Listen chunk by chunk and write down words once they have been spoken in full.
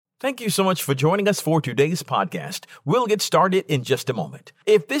Thank you so much for joining us for today's podcast. We'll get started in just a moment.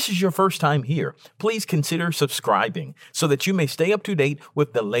 If this is your first time here, please consider subscribing so that you may stay up to date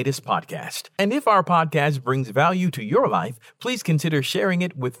with the latest podcast. And if our podcast brings value to your life, please consider sharing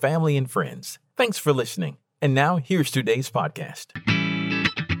it with family and friends. Thanks for listening. And now here's today's podcast.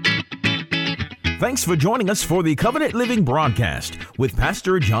 Thanks for joining us for the Covenant Living broadcast with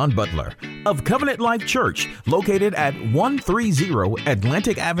Pastor John Butler of Covenant Life Church, located at 130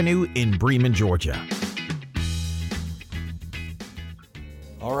 Atlantic Avenue in Bremen, Georgia.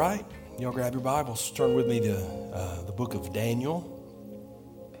 All right, y'all grab your Bibles. Turn with me to the book of Daniel.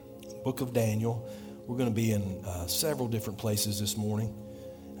 Book of Daniel. We're going to be in several different places this morning.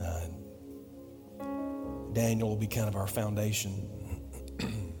 Daniel will be kind of our foundation.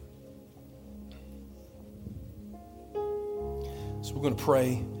 So we're going to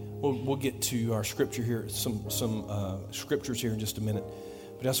pray. We'll get to our scripture here, some scriptures here in just a minute.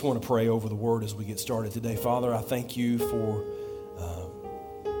 But I just want to pray over the word as we get started today. Father, I thank you for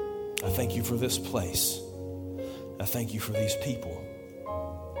this place. I thank you for these people.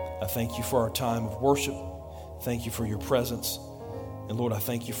 I thank you for our time of worship. Thank you for your presence. And Lord, I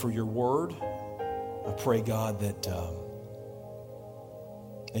thank you for your word. I pray, God, that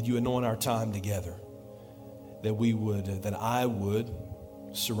you anoint our time together. That I would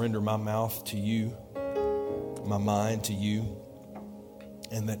surrender my mouth to you, my mind to you,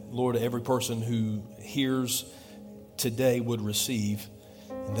 and that, Lord, every person who hears today would receive,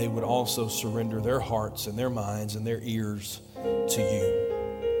 and they would also surrender their hearts and their minds and their ears to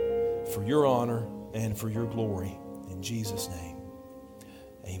you for your honor and for your glory. In Jesus' name,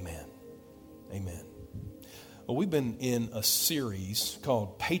 amen. Amen. Well, we've been in a series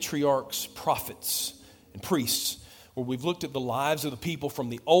called Patriarchs, Prophets, and Priests, where we've looked at the lives of the people from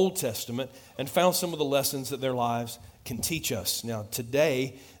the Old Testament and found some of the lessons that their lives can teach us. Now,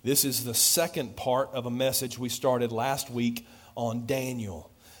 today, this is the second part of a message we started last week on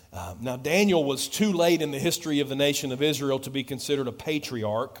Daniel. Now, Daniel was too late in the history of the nation of Israel to be considered a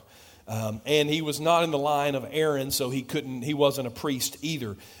patriarch, and he was not in the line of Aaron, so he wasn't a priest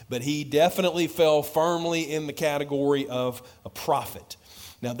either. But he definitely fell firmly in the category of a prophet.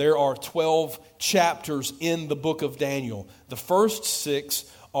 Now, there are 12 chapters in the book of Daniel. The first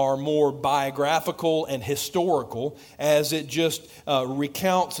 6 are more biographical and historical, as it just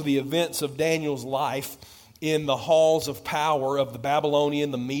recounts the events of Daniel's life in the halls of power of the Babylonian,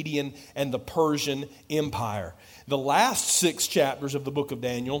 the Median, and the Persian Empire. The last 6 chapters of the book of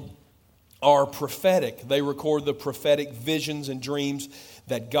Daniel are prophetic. They record the prophetic visions and dreams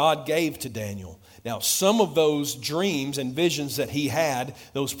that God gave to Daniel. Now, some of those dreams and visions that he had,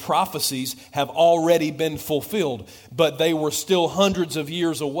 those prophecies, have already been fulfilled, but they were still hundreds of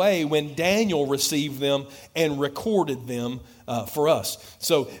years away when Daniel received them and recorded them for us.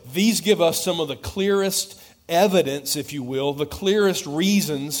 So these give us some of the clearest evidence, if you will, the clearest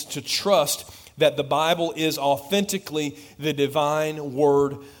reasons to trust that the Bible is authentically the divine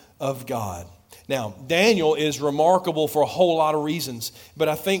Word of God. Now, Daniel is remarkable for a whole lot of reasons, but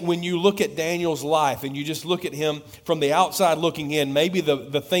I think when you look at Daniel's life and you just look at him from the outside looking in, maybe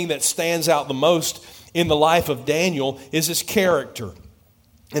the thing that stands out the most in the life of Daniel is his character.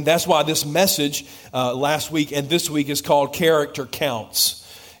 And that's why this message last week and this week is called Character Counts.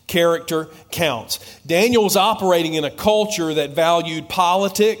 Character counts. Daniel was operating in a culture that valued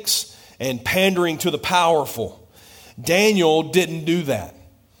politics and pandering to the powerful. Daniel didn't do that.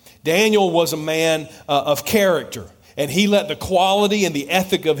 Daniel was a man of character, and he let the quality and the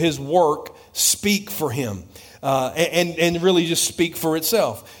ethic of his work speak for him and really just speak for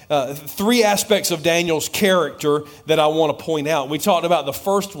itself. 3 aspects of Daniel's character that I want to point out. We talked about the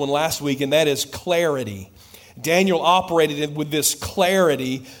first one last week, and that is clarity. Daniel operated with this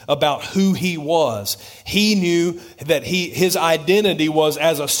clarity about who he was. He knew that his identity was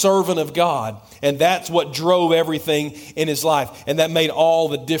as a servant of God, and that's what drove everything in his life, and that made all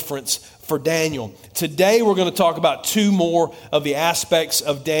the difference for Daniel. Today we're going to talk about 2 more of the aspects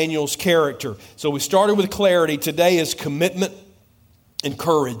of Daniel's character. So we started with clarity. Today is commitment and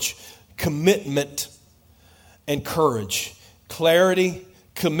courage. Commitment and courage. Clarity,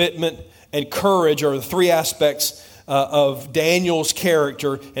 commitment, and courage are the 3 aspects of Daniel's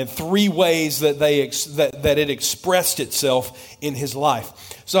character and 3 ways that that it expressed itself in his life.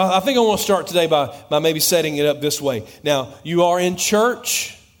 So I think I want to start today by maybe setting it up this way. Now, you are in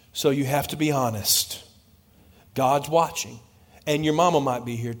church, so you have to be honest. God's watching. And your mama might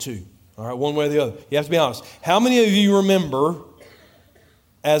be here too. All right, one way or the other. You have to be honest. How many of you remember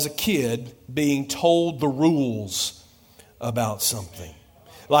as a kid being told the rules about something?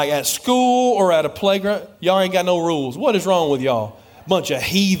 Like at school or at a playground, y'all ain't got no rules. What is wrong with y'all? Bunch of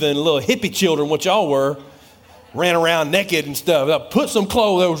heathen little hippie children, what y'all were. Ran around naked and stuff. Put some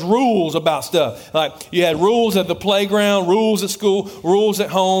clothes. There was rules about stuff. Like you had rules at the playground, rules at school, rules at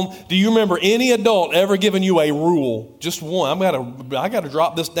home. Do you remember any adult ever giving you a rule? Just one. I got to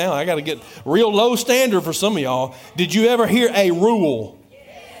drop this down. I got to get real low standard for some of y'all. Did you ever hear a rule?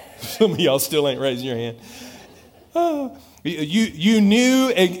 Yes. Some of y'all still ain't raising your hand. You knew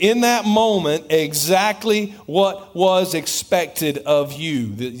in that moment exactly what was expected of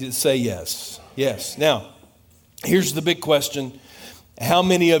you. Say yes. Yes. Now, here's the big question. How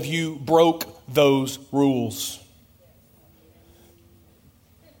many of you broke those rules?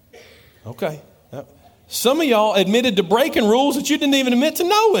 Okay. Some of y'all admitted to breaking rules that you didn't even admit to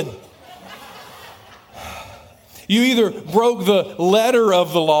knowing. You either broke the letter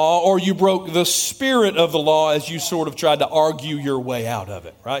of the law or you broke the spirit of the law as you sort of tried to argue your way out of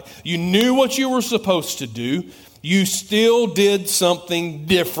it, right? You knew what you were supposed to do. You still did something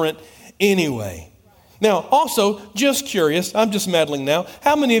different anyway. Now, also, just curious, I'm just meddling now.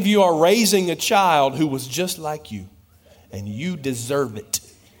 How many of you are raising a child who was just like you? And you deserve it.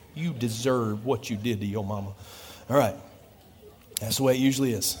 You deserve what you did to your mama. All right. That's the way it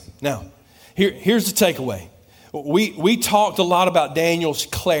usually is. Now, here's the takeaway. We talked a lot about Daniel's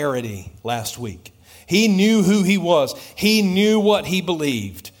clarity last week. He knew who he was. He knew what he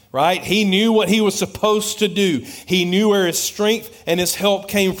believed, right? He knew what he was supposed to do. He knew where his strength and his help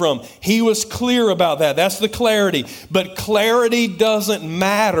came from. He was clear about that. That's the clarity. But clarity doesn't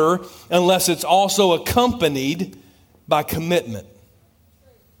matter unless it's also accompanied by commitment.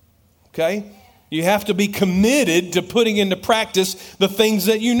 Okay? You have to be committed to putting into practice the things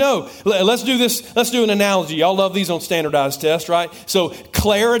that you know. Let's do this. Let's do an analogy. Y'all love these on standardized tests, right? So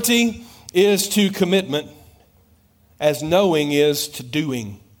clarity is to commitment as knowing is to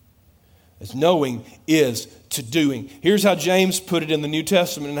doing. As knowing is to doing. Here's how James put it in the New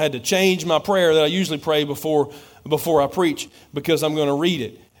Testament, and I had to change my prayer that I usually pray before I preach because I'm going to read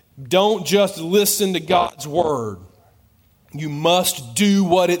it. Don't just listen to God's word. You must do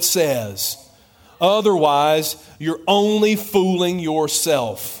what it says. Otherwise, you're only fooling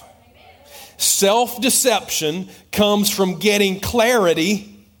yourself. Self-deception comes from getting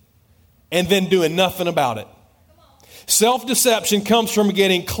clarity and then doing nothing about it. Self-deception comes from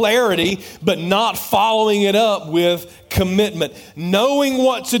getting clarity but not following it up with commitment. Knowing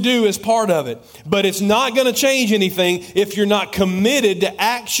what to do is part of it, but it's not going to change anything if you're not committed to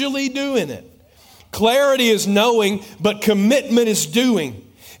actually doing it. Clarity is knowing, but commitment is doing.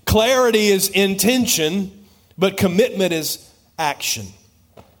 Clarity is intention, but commitment is action.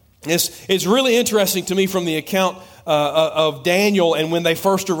 It's really interesting to me from the account of Daniel and when they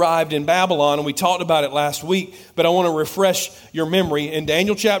first arrived in Babylon, and we talked about it last week, but I want to refresh your memory. In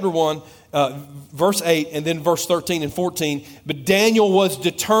Daniel chapter 1, verse 8, and then verse 13 and 14, but Daniel was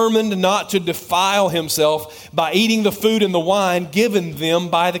determined not to defile himself by eating the food and the wine given them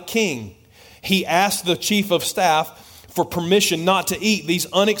by the king. He asked the chief of staff for permission not to eat these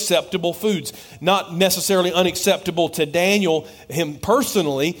unacceptable foods. Not necessarily unacceptable to Daniel, him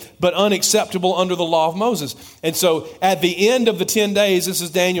personally, but unacceptable under the law of Moses. And so at the end of the 10 days, this is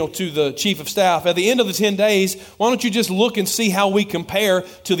Daniel to the chief of staff, at the end of the 10 days, why don't you just look and see how we compare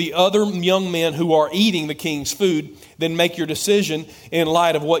to the other young men who are eating the king's food, then make your decision in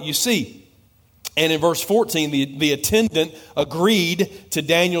light of what you see. And in verse 14, the attendant agreed to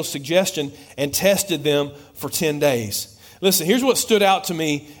Daniel's suggestion and tested them for 10 days. Listen, here's what stood out to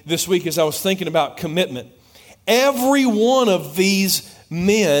me this week as I was thinking about commitment. Every one of these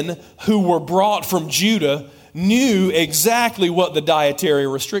men who were brought from Judah knew exactly what the dietary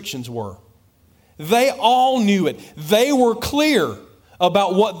restrictions were. They all knew it. They were clear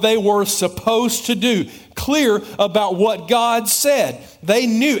about what they were supposed to do, clear about what God said. They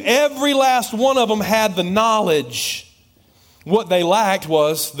knew. Every last one of them had the knowledge. What they lacked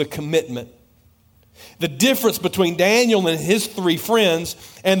was the commitment. The difference between Daniel and his three friends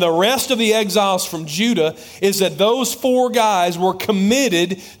and the rest of the exiles from Judah is that those four guys were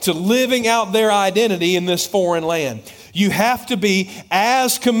committed to living out their identity in this foreign land. You have to be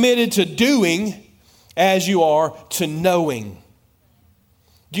as committed to doing as you are to knowing.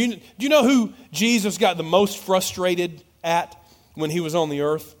 Do you know who Jesus got the most frustrated at when he was on the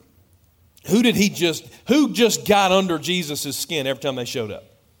earth? Who just got under Jesus' skin every time they showed up?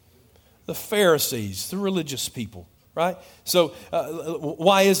 The Pharisees, the religious people, right? So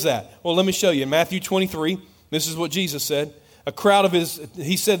why is that? Well, let me show you. In Matthew 23, this is what Jesus said.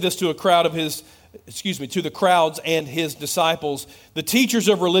 He said this to to the crowds and his disciples. The teachers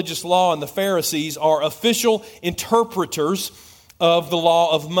of religious law and the Pharisees are official interpreters of the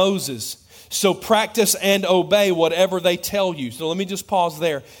law of Moses. So practice and obey whatever they tell you. So let me just pause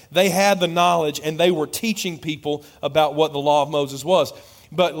there. They had the knowledge and they were teaching people about what the law of Moses was.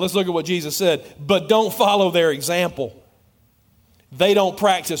 But let's look at what Jesus said. But don't follow their example. They don't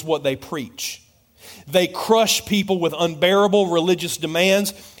practice what they preach. They crush people with unbearable religious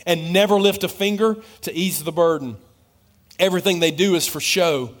demands and never lift a finger to ease the burden. Everything they do is for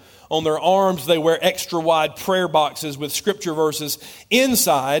show. On their arms, they wear extra wide prayer boxes with scripture verses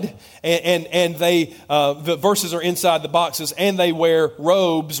inside, and the verses are inside the boxes, and they wear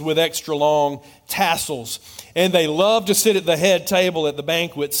robes with extra long tassels. And they love to sit at the head table at the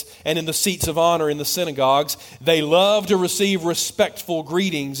banquets and in the seats of honor in the synagogues. They love to receive respectful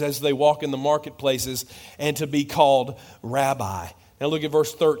greetings as they walk in the marketplaces and to be called rabbi. Now look at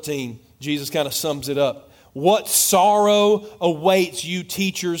verse 13. Jesus kind of sums it up. What sorrow awaits you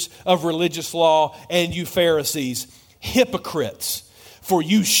teachers of religious law and you Pharisees, hypocrites, for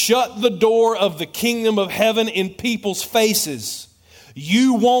you shut the door of the kingdom of heaven in people's faces.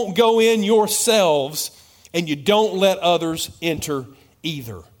 You won't go in yourselves, and you don't let others enter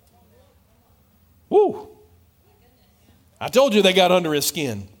either. Woo! I told you they got under his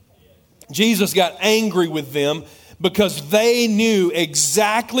skin. Jesus got angry with them because they knew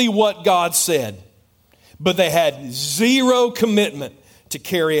exactly what God said, but they had zero commitment to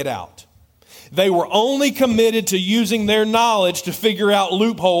carry it out. They were only committed to using their knowledge to figure out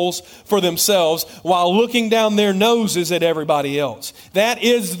loopholes for themselves while looking down their noses at everybody else. That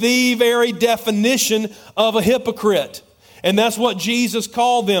is the very definition of a hypocrite. And that's what Jesus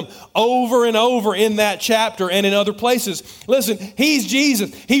called them over and over in that chapter and in other places. Listen, he's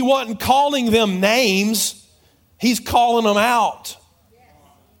Jesus. He wasn't calling them names. He's calling them out.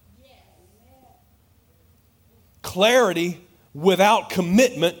 Clarity without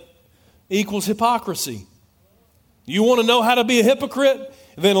commitment equals hypocrisy. You want to know how to be a hypocrite?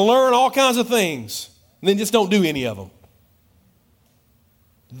 Then learn all kinds of things. Then just don't do any of them.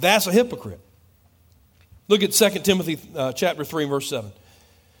 That's a hypocrite. Look at 2 Timothy chapter 3 verse 7.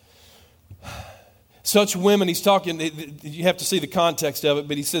 Such women, he's talking, you have to see the context of it,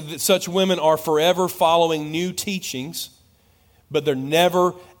 but he said that such women are forever following new teachings, but they're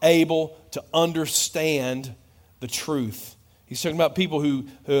never able to understand the truth. He's talking about people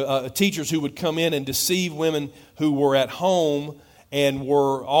teachers who would come in and deceive women who were at home and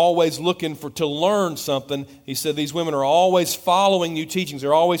were always looking to learn something. He said these women are always following new teachings.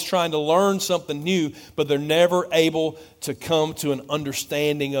 They're always trying to learn something new, but they're never able to come to an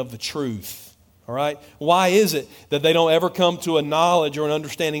understanding of the truth. All right? Why is it that they don't ever come to a knowledge or an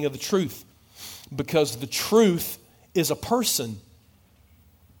understanding of the truth? Because the truth is a person,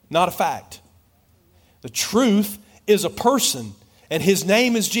 not a fact. The truth is a person, and his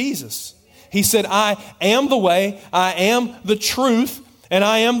name is Jesus. He said, I am the way, I am the truth, and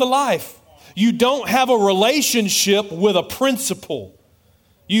I am the life. You don't have a relationship with a principle.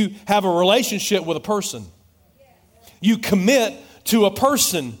 You have a relationship with a person. You commit to a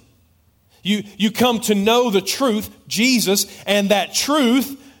person. You come to know the truth, Jesus, and that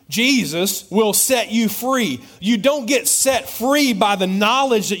truth, Jesus, will set you free. You don't get set free by the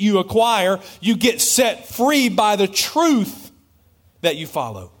knowledge that you acquire. You get set free by the truth that you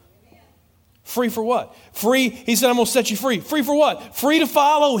follow. Free for what? Free, he said, I'm going to set you free. Free for what? Free to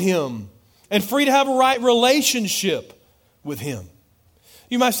follow him and free to have a right relationship with him.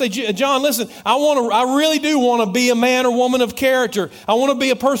 You might say, John, listen, I really do want to be a man or woman of character. I want to be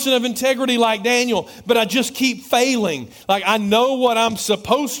a person of integrity like Daniel, but I just keep failing. Like I know what I'm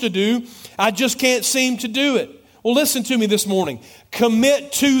supposed to do. I just can't seem to do it. Well, listen to me this morning.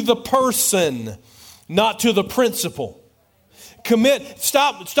 Commit to the person, not to the principle. Commit.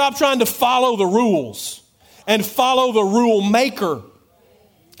 Stop trying to follow the rules and follow the rule maker.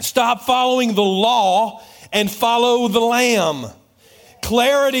 Stop following the law and follow the Lamb.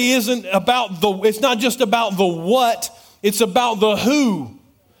 Clarity isn't about it's not just about the what, it's about the who.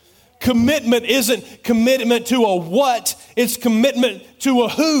 Commitment isn't commitment to a what, it's commitment to a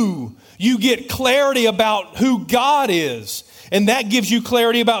who. You get clarity about who God is, and that gives you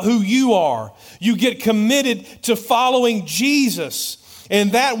clarity about who you are. You get committed to following Jesus,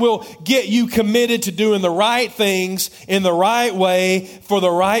 and that will get you committed to doing the right things in the right way for the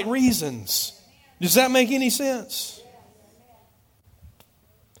right reasons. Does that make any sense?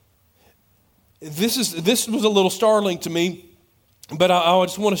 This was a little startling to me, but I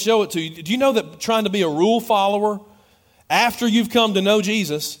just want to show it to you. Do you know that trying to be a rule follower after you've come to know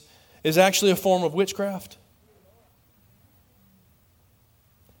Jesus is actually a form of witchcraft?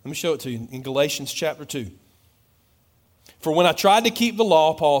 Let me show it to you in Galatians chapter 2. For when I tried to keep the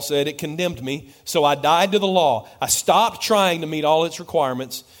law, Paul said, it condemned me. So I died to the law. I stopped trying to meet all its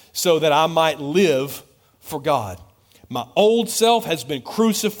requirements so that I might live for God. My old self has been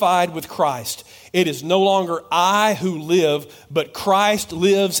crucified with Christ. It is no longer I who live, but Christ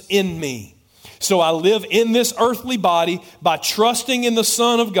lives in me. So I live in this earthly body by trusting in the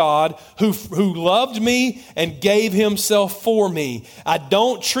Son of God who loved me and gave himself for me. I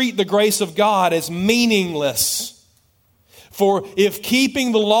don't treat the grace of God as meaningless. For if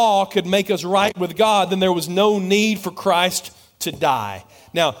keeping the law could make us right with God, then there was no need for Christ to die.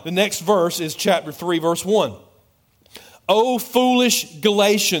 Now, the next verse is chapter 3, verse 1. O foolish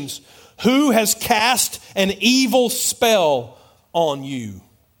Galatians, who has cast an evil spell on you?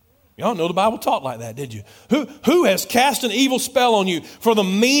 Y'all know the Bible taught like that, did you? Who has cast an evil spell on you? For the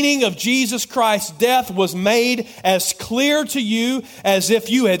meaning of Jesus Christ's death was made as clear to you as if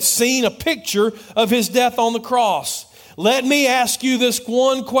you had seen a picture of his death on the cross. Let me ask you this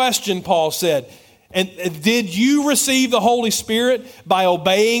one question, Paul said. And did you receive the Holy Spirit by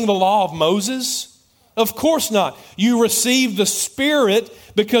obeying the law of Moses? Of course not. You received the Spirit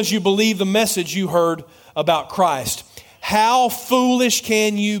because you believe the message you heard about Christ. How foolish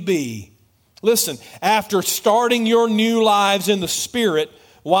can you be? Listen, after starting your new lives in the Spirit,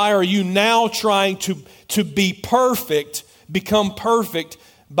 why are you now trying to be perfect, become perfect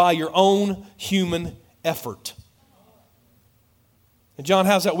by your own human effort? And John,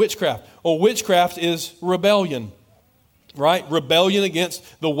 how's that witchcraft? Well, witchcraft is rebellion, right? Rebellion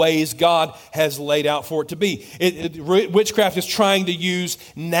against the ways God has laid out for it to be. Witchcraft is trying to use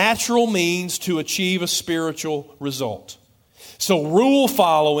natural means to achieve a spiritual result. So rule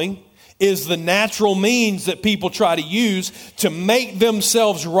following is the natural means that people try to use to make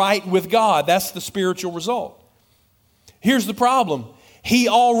themselves right with God. That's the spiritual result. Here's the problem. He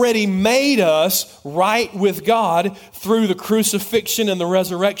already made us right with God through the crucifixion and the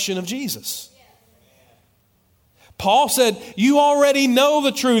resurrection of Jesus. Paul said, you already know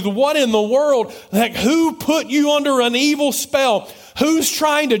the truth. What in the world? Like, who put you under an evil spell? Who's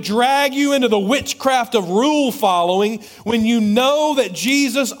trying to drag you into the witchcraft of rule following when you know that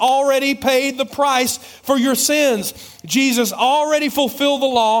Jesus already paid the price for your sins? Jesus already fulfilled the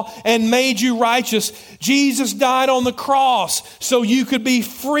law and made you righteous. Jesus died on the cross so you could be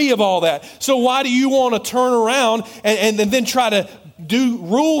free of all that. So why do you want to turn around and then try to do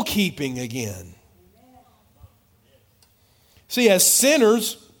rule keeping again? See, as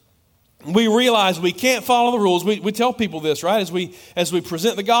sinners, we realize we can't follow the rules. We tell people this, right? As we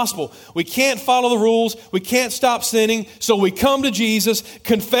present the gospel. We can't follow the rules. We can't stop sinning. So we come to Jesus,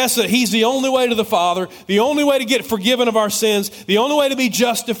 confess that he's the only way to the Father, the only way to get forgiven of our sins, the only way to be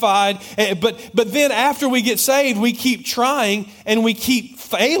justified. But then after we get saved, we keep trying and we keep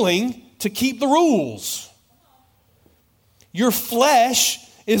failing to keep the rules. Your flesh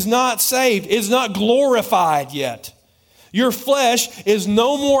is not saved. It's not glorified yet. Your flesh is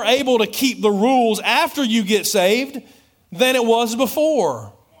no more able to keep the rules after you get saved than it was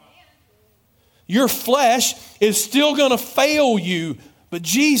before. Your flesh is still going to fail you, but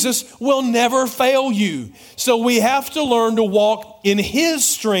Jesus will never fail you. So we have to learn to walk in his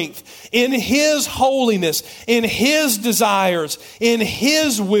strength, in his holiness, in his desires, in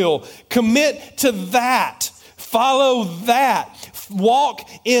his will. Commit to that. Follow that. Walk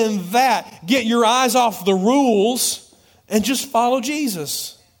in that. Get your eyes off the rules and just follow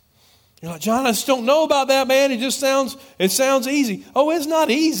Jesus. You're like, John, I just don't know about that, man. It sounds easy. Oh, it's not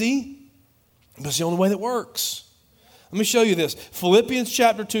easy, but it's the only way that works. Let me show you this. Philippians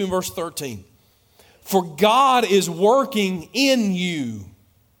chapter 2 and verse 13. For God is working in you.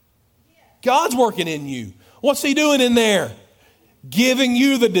 God's working in you. What's he doing in there? Giving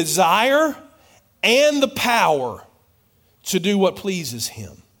you the desire and the power to do what pleases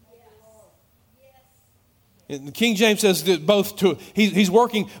him. The King James says that he's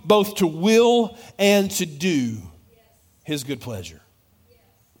working both to will and to do his good pleasure.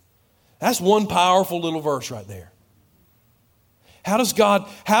 That's one powerful little verse right there. How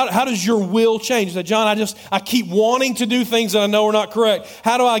does your will change? You say, John, I keep wanting to do things that I know are not correct.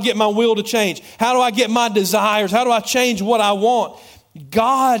 How do I get my will to change? How do I get my desires? How do I change what I want?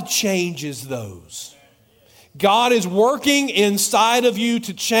 God changes those. God is working inside of you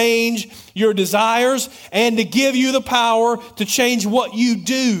to change your desires and to give you the power to change what you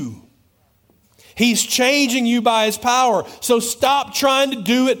do. He's changing you by his power. So stop trying to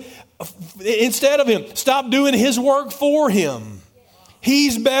do it instead of him. Stop doing his work for him.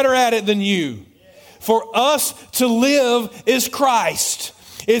 He's better at it than you. For us to live is Christ.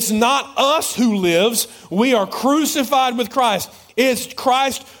 It's not us who lives. We are crucified with Christ. It's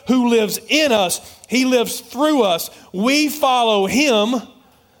Christ who lives in us. He lives through us. We follow Him,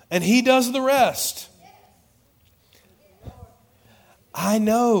 and He does the rest. I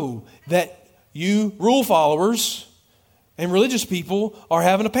know that you rule followers and religious people are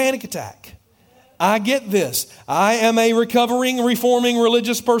having a panic attack. I get this. I am a recovering, reforming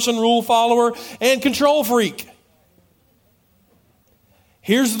religious person, rule follower, and control freak.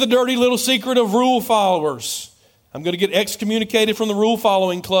 Here's the dirty little secret of rule followers. I'm going to get excommunicated from the rule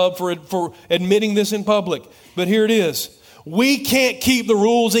following club for admitting this in public. But here it is. We can't keep the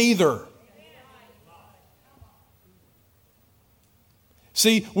rules either.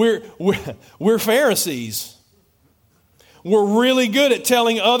 See, we're Pharisees. We're really good at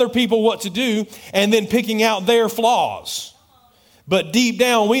telling other people what to do and then picking out their flaws. But deep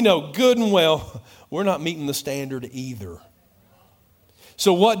down, we know good and well we're not meeting the standard either.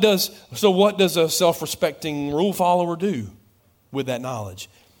 So what does a self-respecting rule follower do with that knowledge?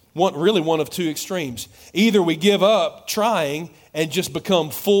 One of two extremes. Either we give up trying and just become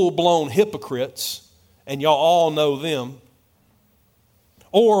full-blown hypocrites, and y'all all know them,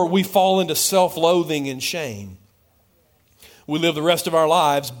 or we fall into self-loathing and shame. We live the rest of our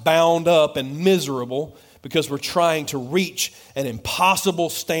lives bound up and miserable because we're trying to reach an impossible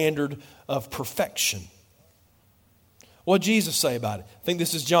standard of perfection. What did Jesus say about it? I think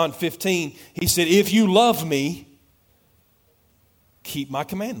this is John 15. He said, if you love me, keep my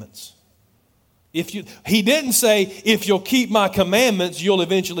commandments. He didn't say, if you'll keep my commandments, you'll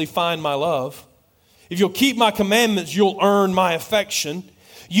eventually find my love. If you'll keep my commandments, you'll earn my affection.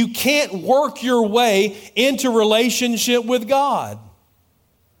 You can't work your way into relationship with God.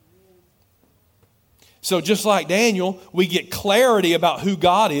 So just like Daniel, we get clarity about who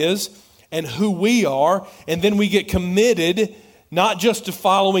God is and who we are, and then we get committed not just to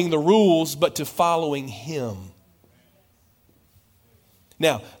following the rules, but to following Him.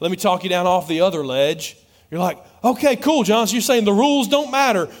 Now, let me talk you down off the other ledge. You're like, okay, cool, John, so you're saying the rules don't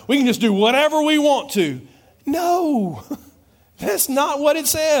matter. We can just do whatever we want to. No. That's not what it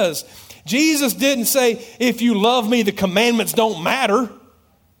says. Jesus didn't say, if you love me, the commandments don't matter.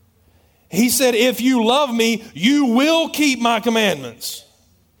 He said, if you love me, you will keep my commandments.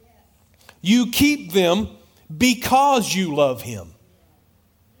 You keep them because you love Him.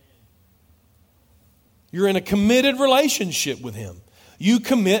 You're in a committed relationship with Him. You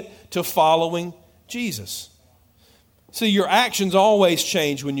commit to following Jesus. See, your actions always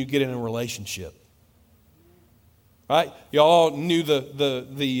change when you get in a relationship. Right? Y'all knew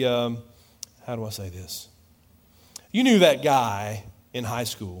the how do I say this? You knew that guy in high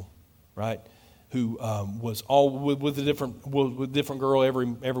school, right? Who was all with a different girl every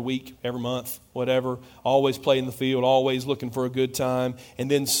week, every month, whatever. Always playing the field, always looking for a good time.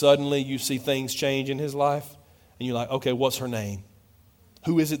 And then suddenly you see things change in his life. And you're like, okay, what's her name?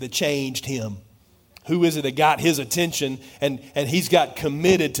 Who is it that changed him? Who is it that got his attention and he's got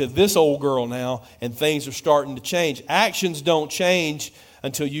committed to this old girl now and things are starting to change? Actions don't change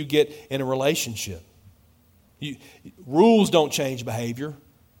until you get in a relationship. Rules don't change behavior.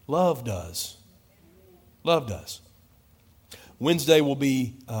 Love does. Love does. Wednesday will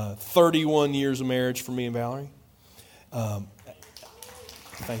be 31 years of marriage for me and Valerie.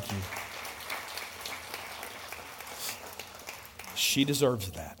 Thank you. She deserves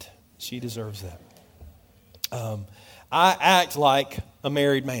that. She deserves that. I act like a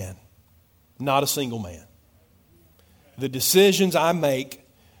married man, not a single man. The decisions I make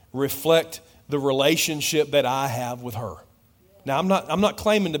reflect the relationship that I have with her. Now, I'm not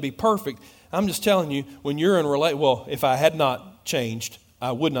claiming to be perfect. I'm just telling you, when you're in a relationship, well, if I had not changed,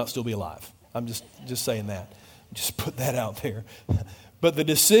 I would not still be alive. I'm just saying that. Just put that out there. But the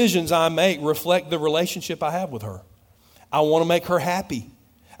decisions I make reflect the relationship I have with her. I want to make her happy.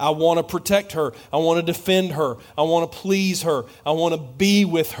 I want to protect her. I want to defend her. I want to please her. I want to be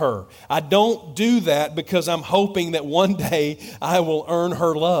with her. I don't do that because I'm hoping that one day I will earn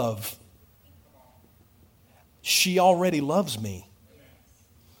her love. She already loves me.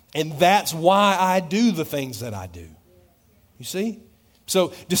 And that's why I do the things that I do. You see?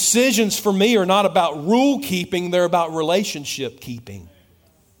 So decisions for me are not about rule keeping, they're about relationship keeping.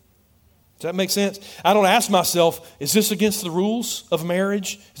 Does that make sense? I don't ask myself, is this against the rules of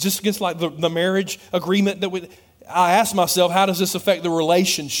marriage? Is this against like the marriage agreement that I ask myself, how does this affect the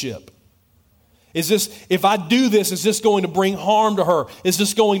relationship? Is this, if I do this, is this going to bring harm to her? Is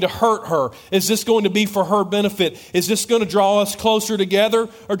this going to hurt her? Is this going to be for her benefit? Is this going to draw us closer together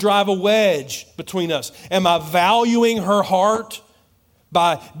or drive a wedge between us? Am I valuing her heart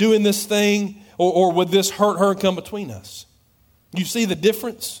by doing this thing, or would this hurt her and come between us? You see the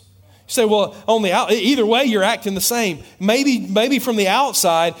difference? say, well, either way, you're acting the same. Maybe from the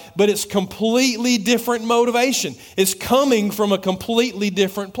outside, but it's completely different motivation. It's coming from a completely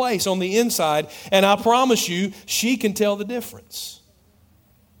different place on the inside. And I promise you, she can tell the difference.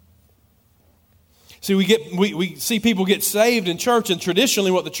 See, we see people get saved in church, and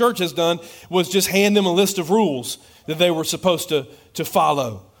traditionally what the church has done was just hand them a list of rules that they were supposed to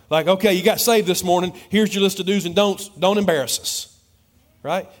follow. Like, okay, you got saved this morning. Here's your list of do's and don'ts. Don't embarrass us.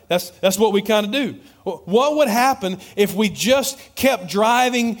 Right? That's what we kind of do. What would happen if we just kept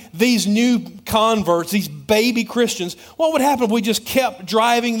driving these new converts, these baby Christians? What would happen if we just kept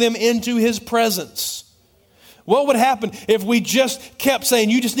driving them into His presence? What would happen if we just kept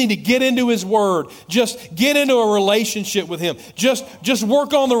saying, you just need to get into His Word. Just get into a relationship with Him. Just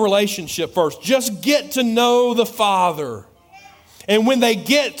work on the relationship first. Just get to know the Father. And when they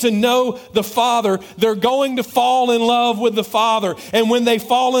get to know the Father, they're going to fall in love with the Father. And when they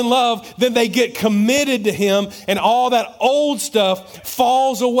fall in love, then they get committed to Him. And all that old stuff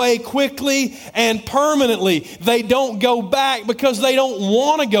falls away quickly and permanently. They don't go back because they don't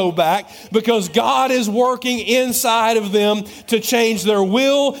want to go back, because God is working inside of them to change their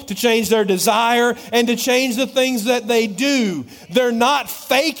will, to change their desire, and to change the things that they do. They're not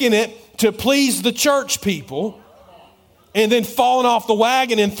faking it to please the church people and then falling off the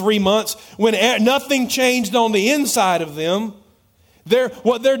wagon in 3 months when nothing changed on the inside of them.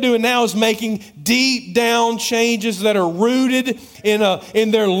 What they're doing now is making deep down changes that are rooted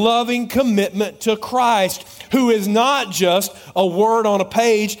in their loving commitment to Christ, who is not just a word on a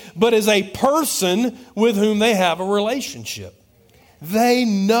page, but is a person with whom they have a relationship. They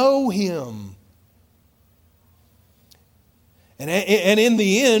know Him. And in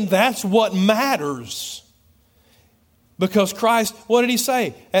the end, that's what matters. Because Christ, what did He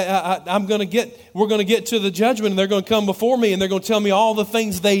say? We're going to get to the judgment, and they're going to come before me, and they're going to tell me all the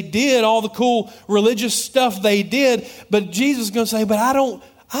things they did, all the cool religious stuff they did. But Jesus is going to say, but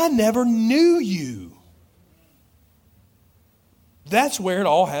I never knew you. That's where it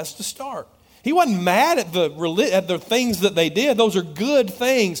all has to start. He wasn't mad at the things that they did. Those are good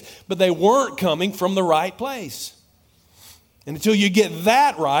things, but they weren't coming from the right place. And until you get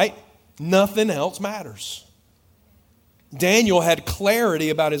that right, nothing else matters. Daniel had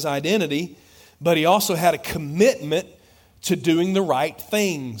clarity about his identity, but he also had a commitment to doing the right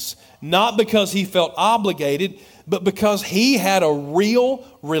things. Not because he felt obligated, but because he had a real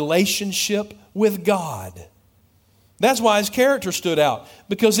relationship with God. That's why his character stood out,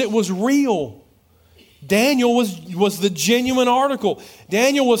 because it was real. Daniel was the genuine article.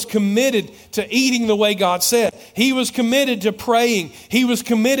 Daniel was committed to eating the way God said. He was committed to praying. He was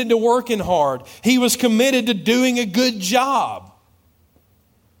committed to working hard. He was committed to doing a good job.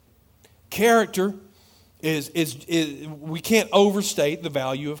 Character is we can't overstate the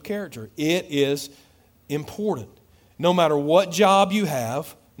value of character. It is important. No matter what job you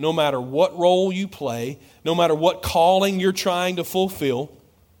have, no matter what role you play, no matter what calling you're trying to fulfill,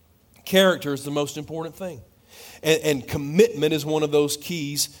 character is the most important thing. And commitment is one of those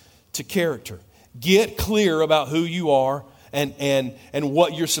keys to character. Get clear about who you are and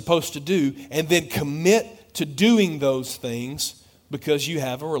what you're supposed to do, and then commit to doing those things because you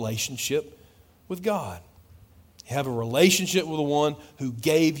have a relationship with God. You have a relationship with the one who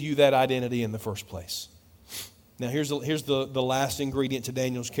gave you that identity in the first place. Now here's the last ingredient to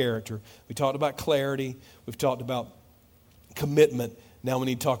Daniel's character. We talked about clarity. We've talked about commitment. Now we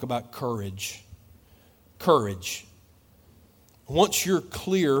need to talk about courage. Courage. Once you're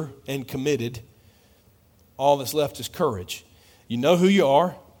clear and committed, all that's left is courage. You know who you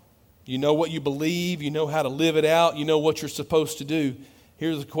are. You know what you believe. You know how to live it out. You know what you're supposed to do.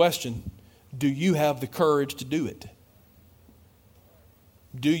 Here's the question. Do you have the courage to do it?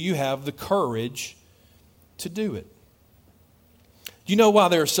 Do you have the courage to do it? Do you know why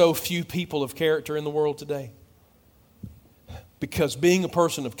there are so few people of character in the world today? Because being a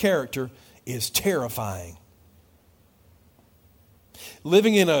person of character is terrifying.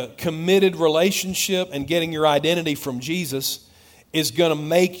 Living in a committed relationship and getting your identity from Jesus is going to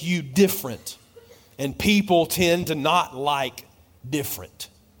make you different. And people tend to not like different.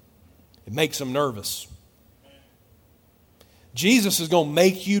 It makes them nervous. Jesus is going to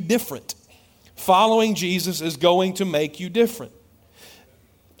make you different. Following Jesus is going to make you different.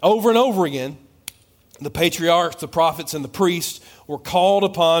 Over and over again, the patriarchs, the prophets, and the priests were called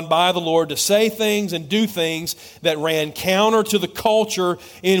upon by the Lord to say things and do things that ran counter to the culture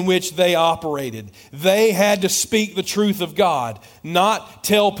in which they operated. They had to speak the truth of God, not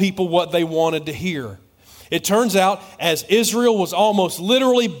tell people what they wanted to hear. It turns out, as Israel was almost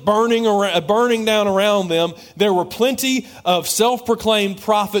literally burning down around them, there were plenty of self-proclaimed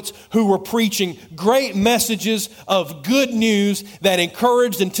prophets who were preaching great messages of good news that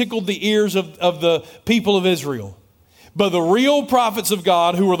encouraged and tickled the ears of the people of Israel. But the real prophets of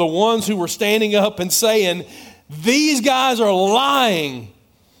God, who were the ones who were standing up and saying, these guys are lying.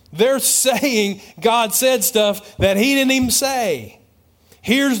 They're saying God said stuff that He didn't even say.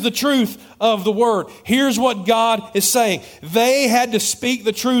 Here's the truth of the Word. Here's what God is saying. They had to speak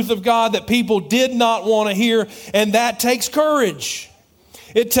the truth of God that people did not want to hear, and that takes courage.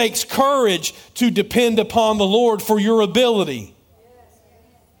 It takes courage to depend upon the Lord for your ability.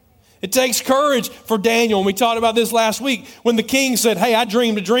 It takes courage for Daniel, and we talked about this last week, when the king said, hey, I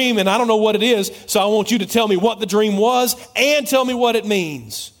dreamed a dream, and I don't know what it is, so I want you to tell me what the dream was and tell me what it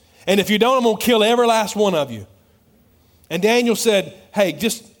means. And if you don't, I'm going to kill every last one of you. And Daniel said, hey,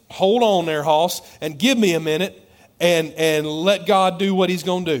 just hold on there, Hoss, and give me a minute and let God do what He's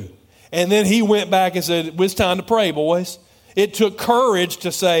going to do. And then he went back and said, it's time to pray, boys. It took courage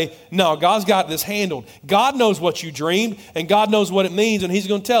to say, no, God's got this handled. God knows what you dreamed, and God knows what it means, and He's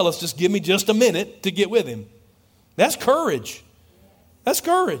going to tell us, just give me just a minute to get with Him. That's courage. That's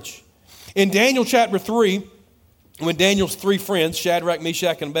courage. In Daniel chapter 3, when Daniel's three friends, Shadrach,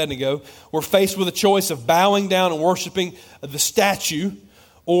 Meshach, and Abednego, were faced with a choice of bowing down and worshiping the statue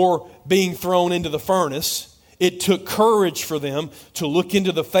or being thrown into the furnace, it took courage for them to look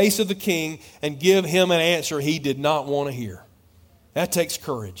into the face of the king and give him an answer he did not want to hear. That takes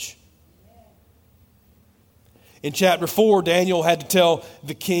courage. In chapter 4, Daniel had to tell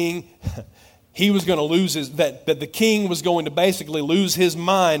the king he was going to lose that the king was going to basically lose his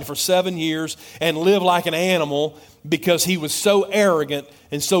mind for 7 years and live like an animal because he was so arrogant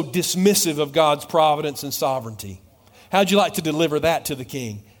and so dismissive of God's providence and sovereignty. How'd you like to deliver that to the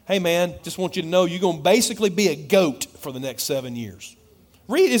king? Hey man, just want you to know you're going to basically be a goat for the next 7 years.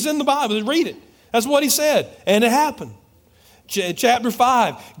 Read it. It's in the Bible. Read it. That's what he said. And it happened. Chapter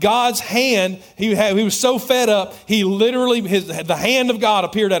 5, God's hand, he was so fed up, he literally, the hand of God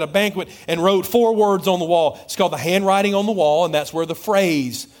appeared at a banquet and wrote 4 words on the wall. It's called the handwriting on the wall, and that's where the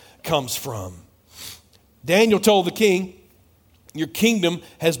phrase comes from. Daniel told the king, your kingdom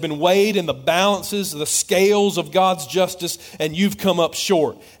has been weighed in the balances, the scales of God's justice, and you've come up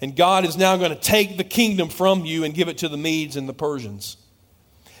short. And God is now going to take the kingdom from you and give it to the Medes and the Persians.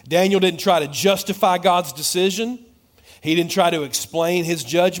 Daniel didn't try to justify God's decision. He didn't try to explain his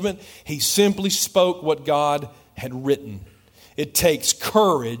judgment. He simply spoke what God had written. It takes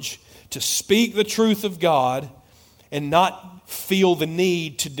courage to speak the truth of God and not feel the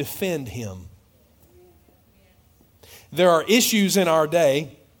need to defend Him. There are issues in our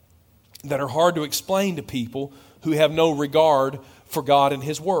day that are hard to explain to people who have no regard for God and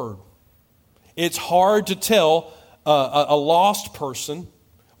His Word. It's hard to tell a lost person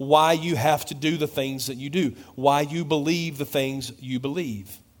why you have to do the things that you do, why you believe the things you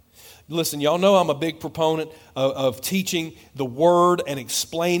believe. Listen, y'all know I'm a big proponent of teaching the Word and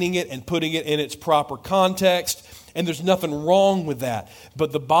explaining it and putting it in its proper context, and there's nothing wrong with that.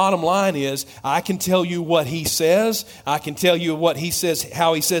 But the bottom line is, I can tell you what He says, I can tell you what He says,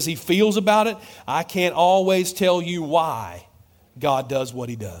 how He says He feels about it. I can't always tell you why God does what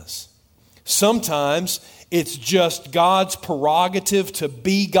He does. Sometimes it's just God's prerogative to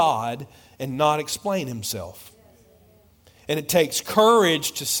be God and not explain Himself. And it takes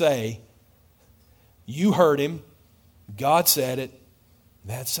courage to say, you heard Him, God said it,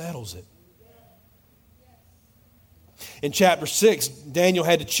 that settles it. In chapter 6, Daniel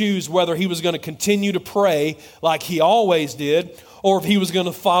had to choose whether he was going to continue to pray like he always did, or if he was going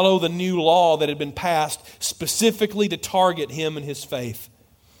to follow the new law that had been passed specifically to target him and his faith.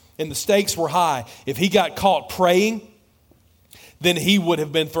 And the stakes were high. If he got caught praying, then he would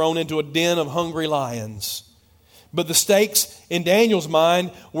have been thrown into a den of hungry lions. But the stakes in Daniel's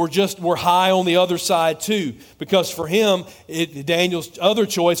mind were high on the other side too. Because for him, Daniel's other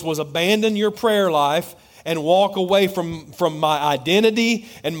choice was abandon your prayer life and walk away from my identity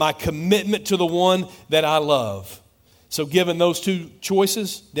and my commitment to the one that I love. So given those two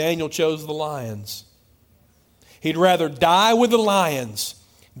choices, Daniel chose the lions. He'd rather die with the lions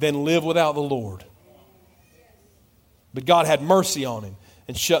than live without the Lord. But God had mercy on him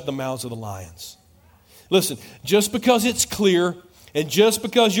and shut the mouths of the lions. Listen, just because it's clear and just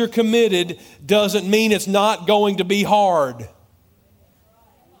because you're committed doesn't mean it's not going to be hard.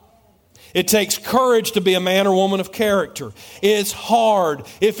 It takes courage to be a man or woman of character. It's hard.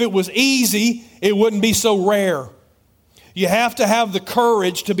 If it was easy, it wouldn't be so rare. You have to have the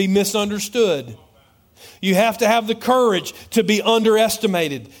courage to be misunderstood. You have to have the courage to be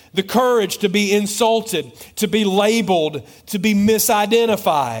underestimated, the courage to be insulted, to be labeled, to be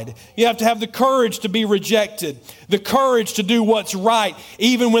misidentified. You have to have the courage to be rejected, the courage to do what's right,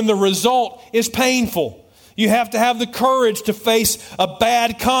 even when the result is painful. You have to have the courage to face a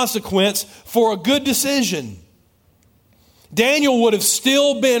bad consequence for a good decision. Daniel would have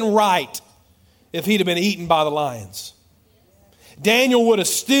still been right if he'd have been eaten by the lions. Daniel would have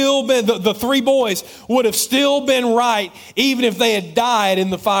still been, the three boys would have still been right even if they had died in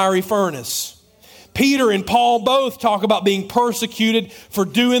the fiery furnace. Peter and Paul both talk about being persecuted for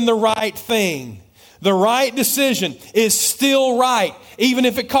doing the right thing. The right decision is still right, even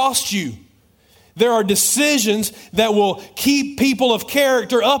if it costs you. There are decisions that will keep people of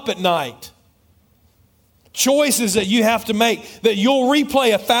character up at night. Choices that you have to make that you'll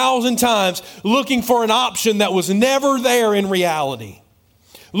replay 1,000 times looking for an option that was never there in reality.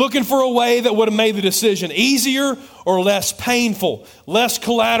 Looking for a way that would have made the decision easier or less painful, less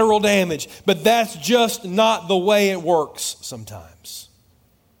collateral damage. But that's just not the way it works sometimes.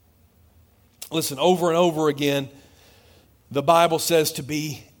 Listen, over and over again, the Bible says to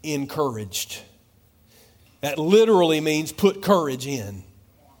be encouraged. That literally means put courage in.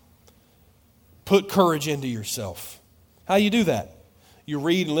 Put courage into yourself. How do you do that? You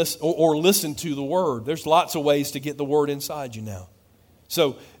read and listen, or listen to the Word. There's lots of ways to get the Word inside you now.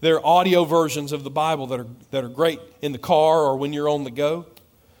 So there are audio versions of the Bible that are great in the car or when you're on the go.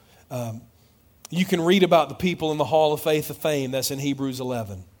 You can read about the people in the Hall of Faith of Fame. That's in Hebrews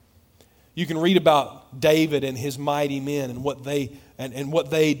 11. You can read about David and his mighty men and what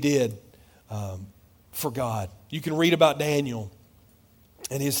they did for God. You can read about Daniel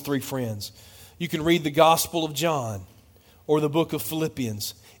and his three friends. You can read the Gospel of John or the book of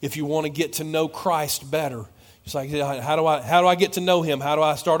Philippians if you want to get to know Christ better. It's like, how do I get to know Him? How do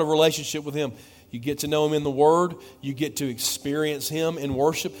I start a relationship with Him? You get to know Him in the Word. You get to experience Him in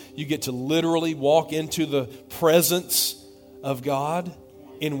worship. You get to literally walk into the presence of God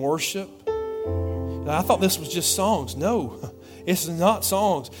in worship. Now, I thought this was just songs. No, it's not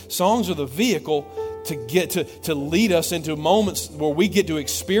songs. Songs are the vehicle to get to lead us into moments where we get to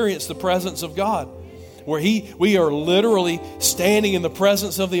experience the presence of God, where we are literally standing in the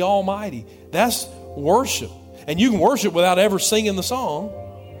presence of the Almighty. That's worship. And you can worship without ever singing the song,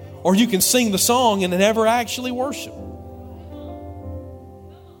 or you can sing the song and never actually worship.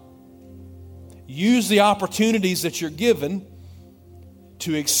 Use the opportunities that you're given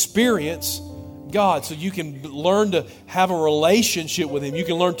to experience God so you can learn to have a relationship with Him. You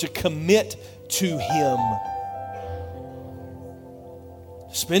can learn to commit to Him.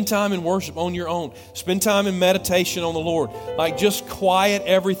 Spend time in worship on your own. Spend time in meditation on the Lord. Like, just quiet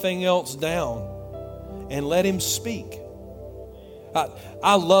everything else down and let Him speak.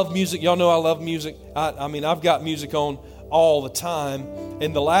 I love music. Y'all know I love music. I've got music on all the time.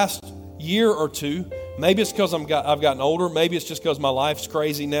 In the last year or two, maybe it's because I've gotten older. Maybe it's just because my life's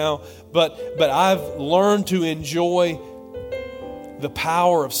crazy now. But I've learned to enjoy the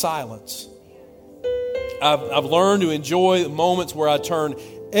power of silence. I've learned to enjoy the moments where I turn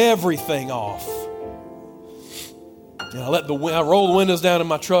everything off. And I roll the windows down in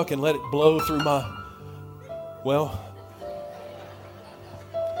my truck and let it blow through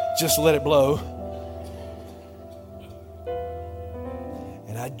just let it blow.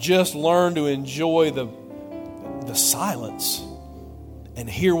 And I just learned to enjoy the silence and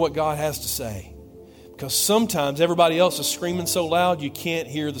hear what God has to say. Because sometimes everybody else is screaming so loud you can't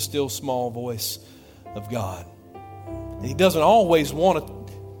hear the still small voice of God. And He doesn't always want to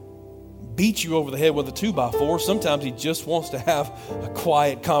beat you over the head with a 2x4. Sometimes He just wants to have a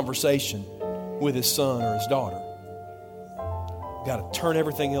quiet conversation with His son or His daughter. You've got to turn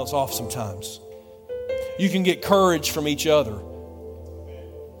everything else off sometimes. You can get courage from each other.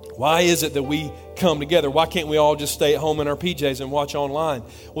 Why is it that we come together? Why can't we all just stay at home in our PJs and watch online?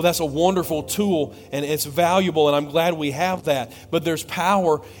 Well, that's a wonderful tool and it's valuable, and I'm glad we have that. But there's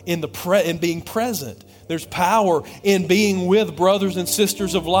power in being present. There's power in being with brothers and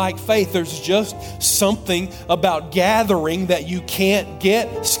sisters of like faith. There's just something about gathering that you can't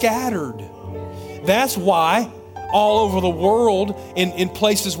get scattered. That's why all over the world, in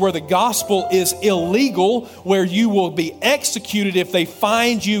places where the gospel is illegal, where you will be executed if they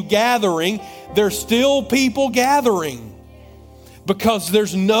find you gathering, there's still people gathering. Because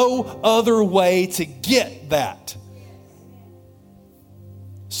there's no other way to get that.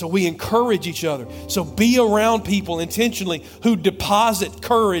 So we encourage each other. So be around people intentionally who deposit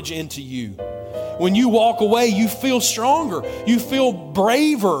courage into you. When you walk away, you feel stronger. You feel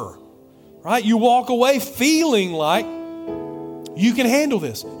braver. Right? You walk away feeling like You can handle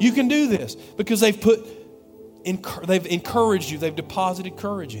this. You can do this. Because they've encouraged you. They've deposited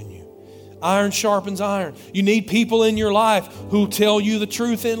courage in you. Iron sharpens iron. You need people in your life who tell you the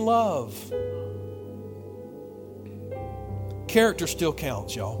truth in love. Character still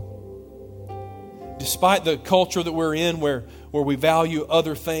counts, y'all. Despite the culture that we're in where we value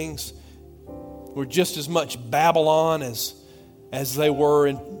other things, we're just as much Babylon as they were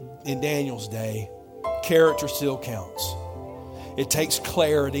in Daniel's day. Character still counts. It takes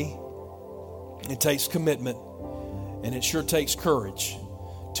clarity. It takes commitment. And it sure takes courage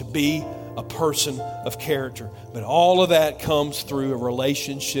to be a person of character. But all of that comes through a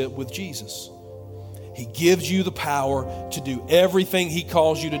relationship with Jesus. He gives you the power to do everything He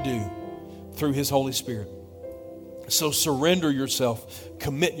calls you to do through His Holy Spirit. So surrender yourself,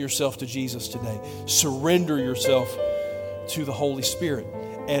 commit yourself to Jesus today. Surrender yourself to the Holy Spirit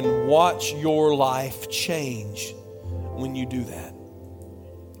and watch your life change when you do that.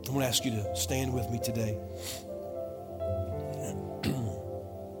 I'm going to ask you to stand with me today.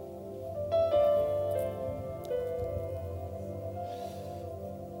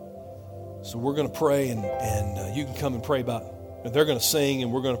 So we're going to pray, and you can come and pray about, they're going to sing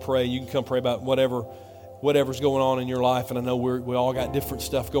and we're going to pray. You can come pray about whatever's going on in your life. And I know we all got different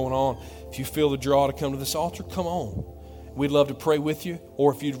stuff going on. If you feel the draw to come to this altar, come on. We'd love to pray with you.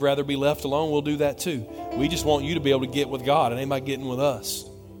 Or if you'd rather be left alone, we'll do that too. We just want you to be able to get with God and anybody getting with us.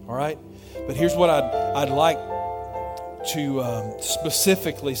 All right? But here's what I'd like to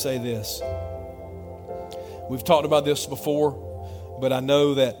specifically say this. We've talked about this before, but I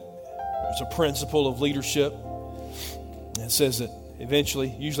know that there's a principle of leadership. It says that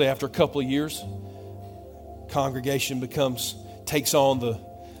eventually, usually after a couple of years, congregation takes on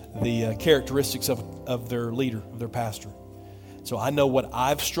the characteristics of their leader, of their pastor. So I know what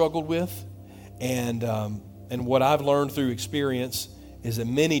I've struggled with, and what I've learned through experience is that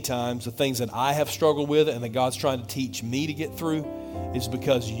many times the things that I have struggled with and that God's trying to teach me to get through is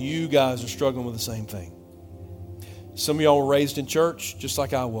because you guys are struggling with the same thing. Some of y'all were raised in church just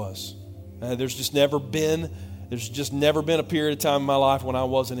like I was. There's just never been a period of time in my life when I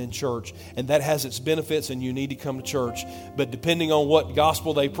wasn't in church. And that has its benefits, and you need to come to church. But depending on what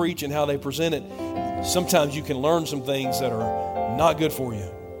gospel they preach and how they present it, sometimes you can learn some things that are not good for you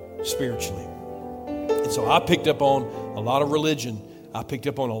spiritually. And so I picked up on a lot of religion. I picked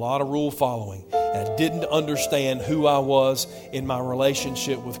up on a lot of rule following. And I didn't understand who I was in my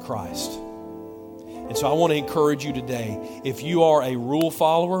relationship with Christ. And so I want to encourage you today, if you are a rule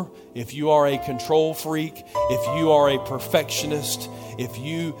follower, if you are a control freak, if you are a perfectionist, if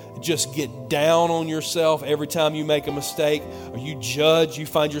you just get down on yourself every time you make a mistake, or you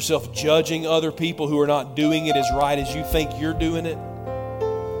find yourself judging other people who are not doing it as right as you think you're doing it,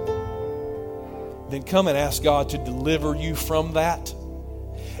 then come and ask God to deliver you from that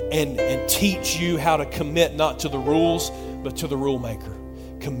and teach you how to commit not to the rules, but to the rule maker.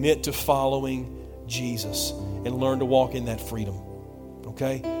 Commit to following Jesus and learn to walk in that freedom.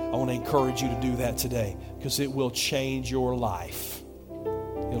 Okay? I want to encourage you to do that today because it will change your life.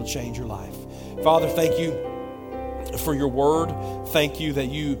 It'll change your life. Father, thank you for your word. Thank you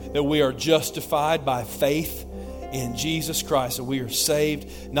that we are justified by faith in Jesus Christ, that we are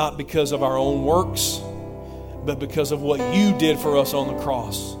saved not because of our own works, but because of what you did for us on the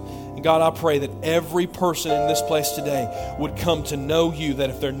cross. And God, I pray that every person in this place today would come to know you, that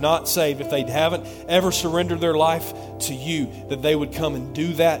if they're not saved, if they haven't ever surrendered their life to you, that they would come and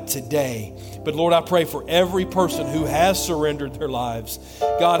do that today. But Lord, I pray for every person who has surrendered their lives.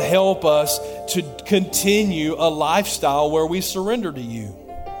 God, help us to continue a lifestyle where we surrender to you,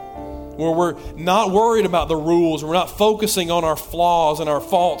 where we're not worried about the rules, we're not focusing on our flaws and our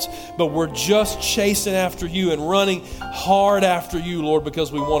faults, but we're just chasing after you and running hard after you, Lord,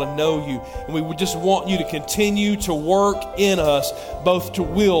 because we want to know you. And we just want you to continue to work in us, both to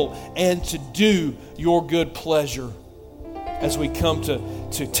will and to do your good pleasure as we come to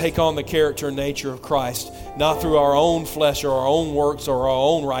take on the character and nature of Christ, not through our own flesh or our own works or our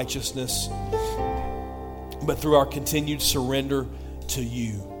own righteousness, but through our continued surrender to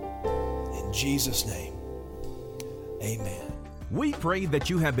you. In Jesus' name, amen. We pray that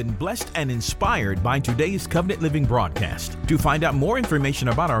you have been blessed and inspired by today's Covenant Living broadcast. To find out more information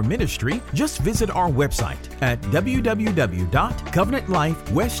about our ministry, just visit our website at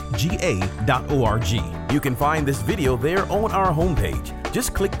www.covenantlifewestga.org. You can find this video there on our homepage.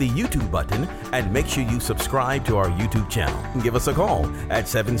 Just click the YouTube button and make sure you subscribe to our YouTube channel. Give us a call at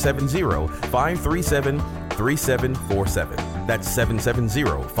 770-537-3747. That's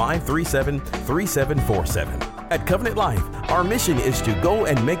 770-537-3747. At Covenant Life, our mission is to go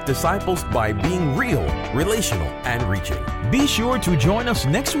and make disciples by being real, relational, and reaching. Be sure to join us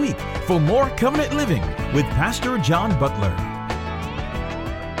next week for more Covenant Living with Pastor John Butler.